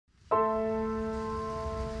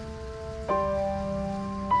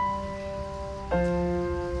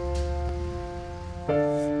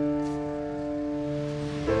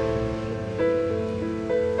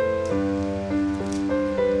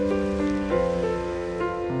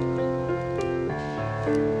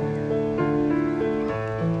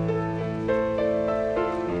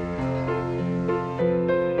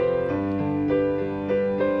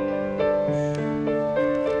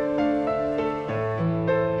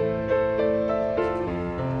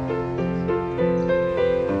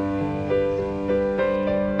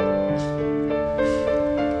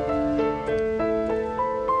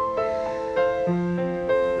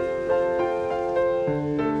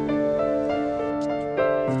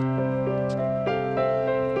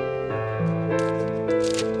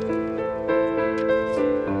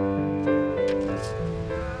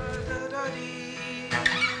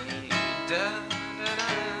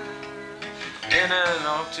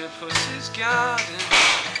octopus's garden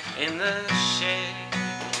in the shade.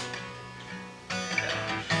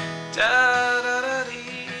 Da da da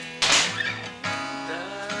dee,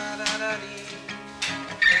 da da da dee,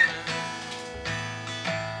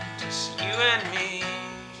 just you and me.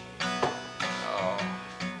 Oh.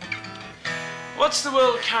 What's the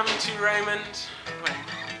world coming to, Raymond?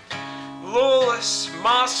 When lawless,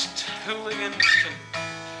 masked hooligans can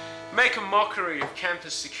make a mockery of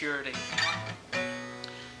campus security.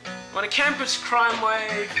 When a campus crime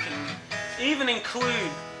wave can even include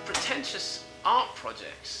pretentious art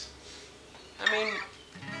projects. I mean,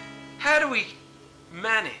 how do we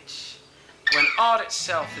manage when art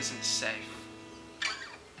itself isn't safe?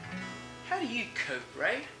 How do you cope,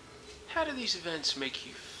 Ray? How do these events make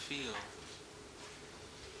you feel?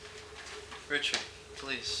 Richard,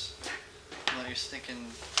 please, not your stinking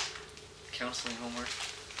counseling homework.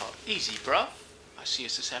 Oh, easy, bruv. I see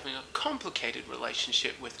us as having a complicated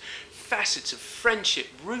relationship with facets of friendship,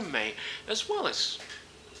 roommate, as well as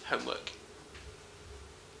homework.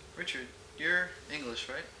 Richard, you're English,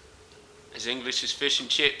 right? As English as fish and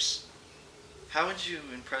chips. How would you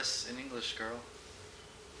impress an English girl?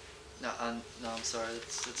 No, I'm sorry,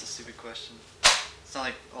 that's a stupid question. It's not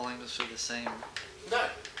like all English are the same. No.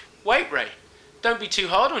 Wait, Ray. Don't be too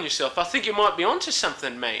hard on yourself. I think you might be onto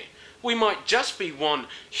something, mate. We might just be one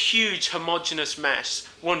huge homogeneous mass,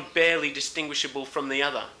 one barely distinguishable from the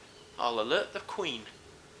other. I'll alert the Queen.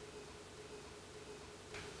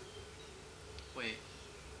 Wait,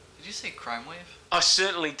 did you say crime wave? I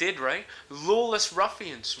certainly did, Ray. Lawless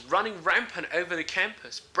ruffians running rampant over the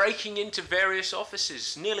campus, breaking into various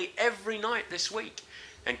offices nearly every night this week.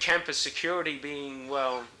 And campus security being,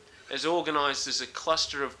 well, as organised as a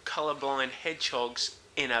cluster of colourblind hedgehogs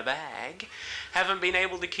in a bag, haven't been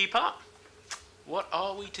able to keep up. What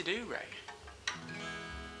are we to do, Ray?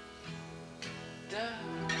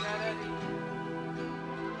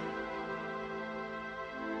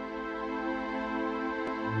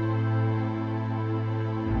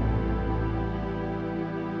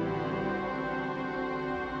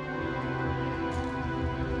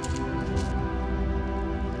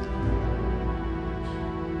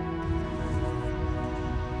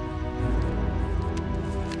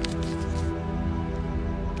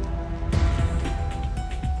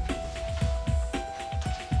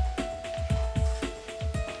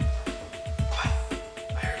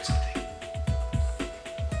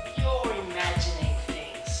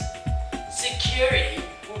 Security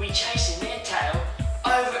will be chasing their tail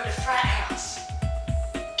over at the frat house.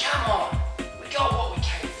 Come on, we got what we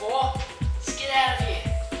came for. Let's get out of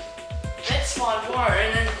here. Let's find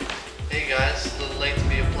Warren and... Hey guys, a little late to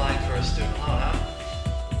be applying for a student loan, huh?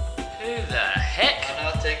 Who the heck?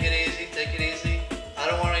 Oh no, take it easy, take it easy. I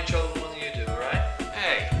don't want any trouble when you do, alright?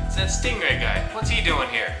 Hey, it's that Stingray guy. What's he doing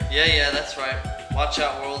here? Yeah, that's right. Watch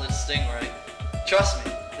out, world, it's Stingray. Trust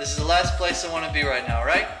me, this is the last place I want to be right now,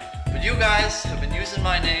 right? But you guys have been using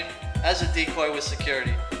my name as a decoy with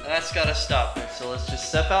security, and that's gotta stop. So let's just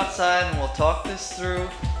step outside and we'll talk this through.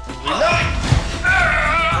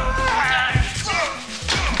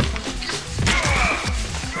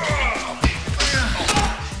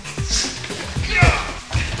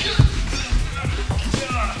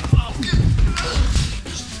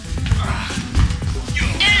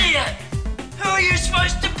 Idiot! Who are you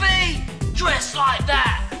supposed to be? Dressed like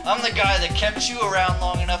that? I'm the guy that kept you around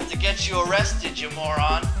long enough to get you arrested, you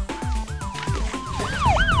moron.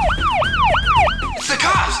 It's the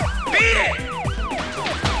cops! Beat it!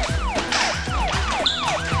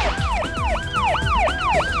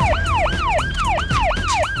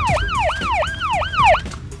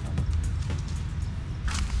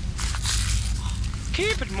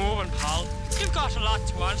 Keep it moving, pal. You've got a lot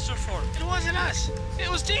to answer for. It wasn't us. It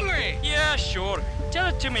was Stingray. Yeah, sure. Tell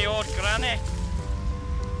it to me old granny.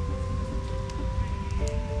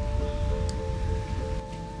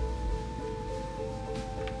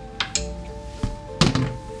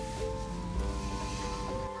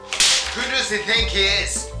 Who does he think he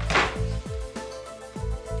is?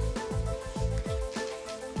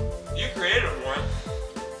 You created one.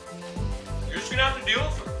 You're just gonna have to deal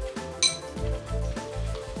with him.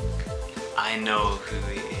 I know who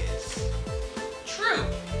he is. True.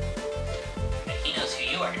 And he knows who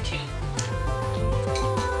you are too.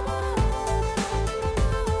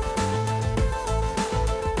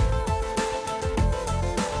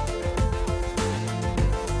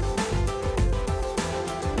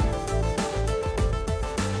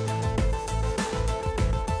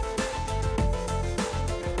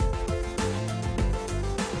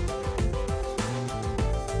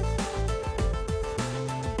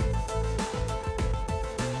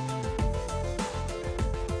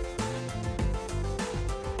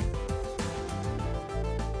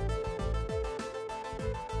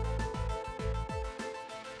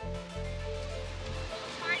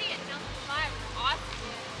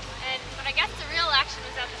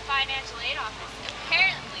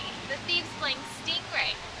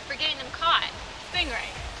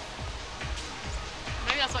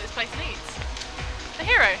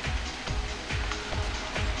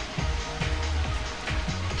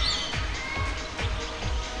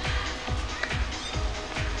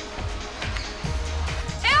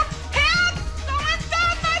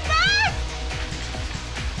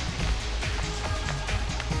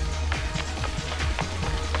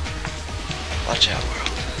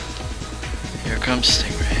 Here comes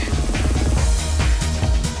Stingray.